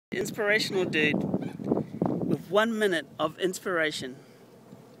Inspirational dude with 1 minute of inspiration.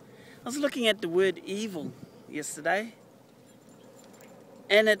 I was looking at the word evil yesterday,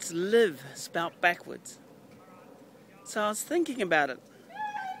 and it's live spelt backwards. So I was thinking about it.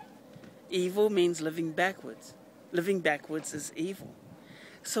 Evil means living backwards. Living backwards is evil.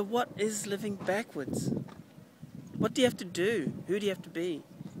 So what is living backwards? What do you have to do? Who do you have to be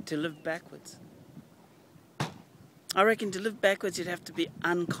to live backwards? I reckon to live backwards you'd have to be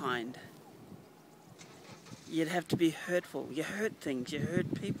unkind. You'd have to be hurtful. You hurt things, you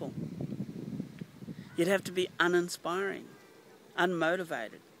hurt people. You'd have to be uninspiring,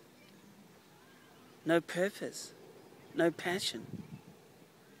 unmotivated. No purpose, no passion.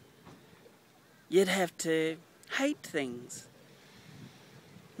 You'd have to hate things,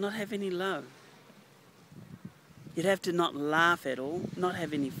 not have any love. You'd have to not laugh at all, not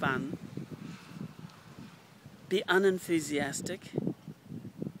have any fun. Be unenthusiastic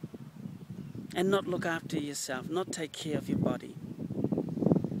and not look after yourself, not take care of your body.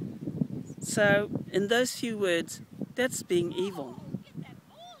 So, in those few words, that's being evil.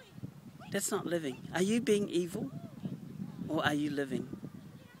 That's not living. Are you being evil or are you living?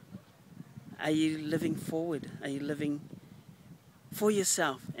 Are you living forward? Are you living for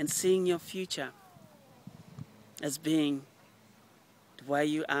yourself and seeing your future as being the way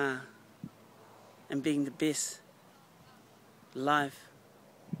you are and being the best life,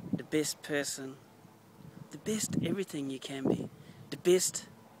 the best person, the best everything you can be, the best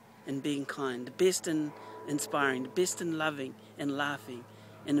in being kind, the best in inspiring, the best in loving and laughing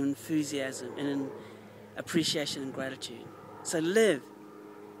and enthusiasm and in appreciation and gratitude. So live.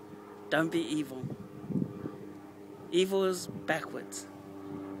 Don't be evil. Evil is backwards.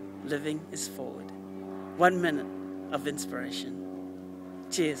 Living is forward. 1 minute of inspiration.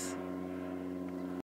 Cheers.